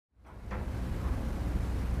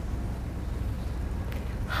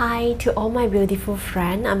Hi to all my beautiful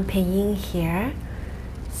friends, I'm Paying here.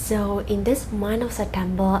 So in this month of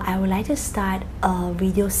September, I would like to start a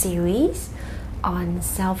video series on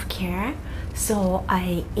self-care. So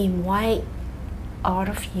I invite all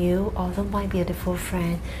of you, all of my beautiful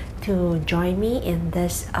friends, to join me in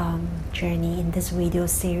this journey, in this video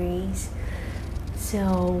series.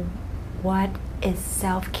 So what is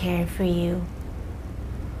self-care for you?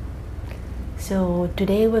 So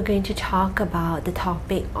today we're going to talk about the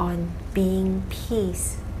topic on being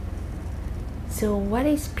peace. So what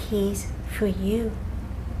is peace for you?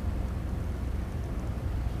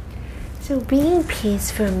 So being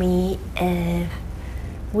peace for me, if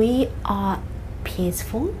we are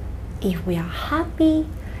peaceful, if we are happy,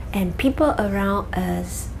 and people around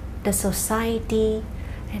us, the society,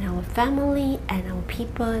 and our family, and our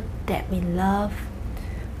people that we love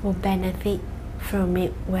will benefit from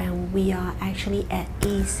it when we are actually at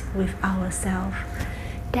ease with ourselves.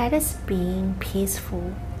 That is being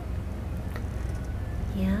peaceful.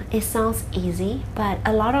 Yeah, it sounds easy, but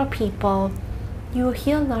a lot of people, you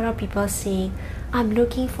hear a lot of people say, I'm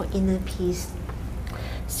looking for inner peace.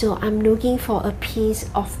 So I'm looking for a peace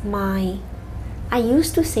of mind. I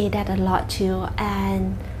used to say that a lot too,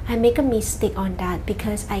 and I make a mistake on that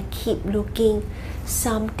because I keep looking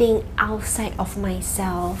something outside of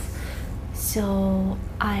myself. So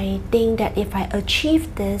I think that if I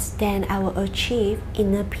achieve this, then I will achieve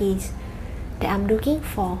inner peace that I'm looking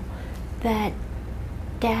for. But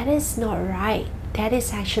that is not right. That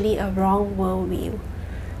is actually a wrong worldview,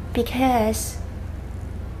 because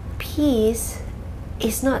peace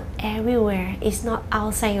is not everywhere. It's not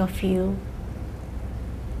outside of you.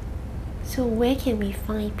 So where can we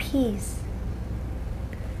find peace?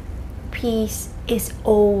 Peace is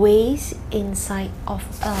always inside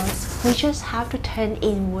of us. We just have to turn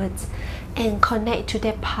inwards and connect to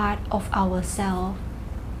that part of ourselves.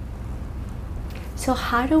 So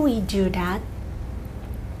how do we do that?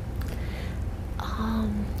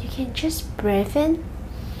 You can just breathe in.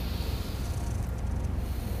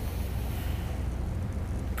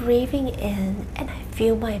 Breathing in, and I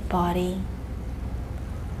feel my body,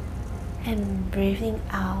 and breathing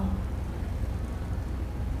out,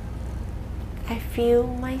 I feel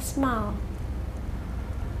my smile.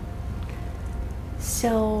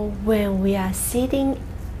 So when we are sitting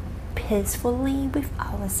peacefully with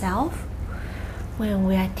ourselves, when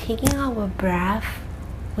we are taking our breath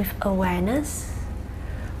with awareness,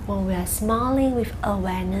 when we are smiling with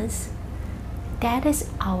awareness, that is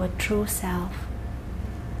our true self.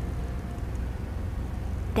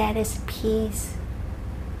 That is peace.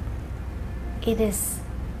 It is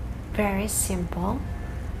very simple,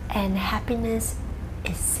 and happiness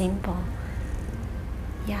is simple.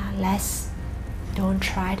 Yeah, don't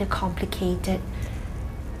try to complicate it.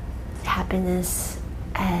 Happiness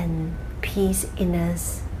and peace in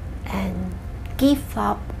us, and give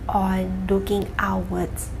up on looking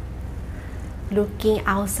outwards, looking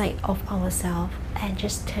outside of ourselves, and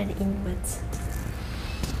just turn inwards.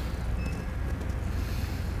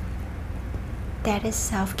 That is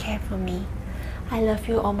self-care for me. I love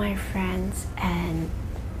you, all my friends, and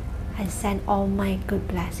I send all my good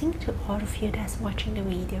blessings to all of you that's watching the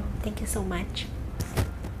video. Thank you so much.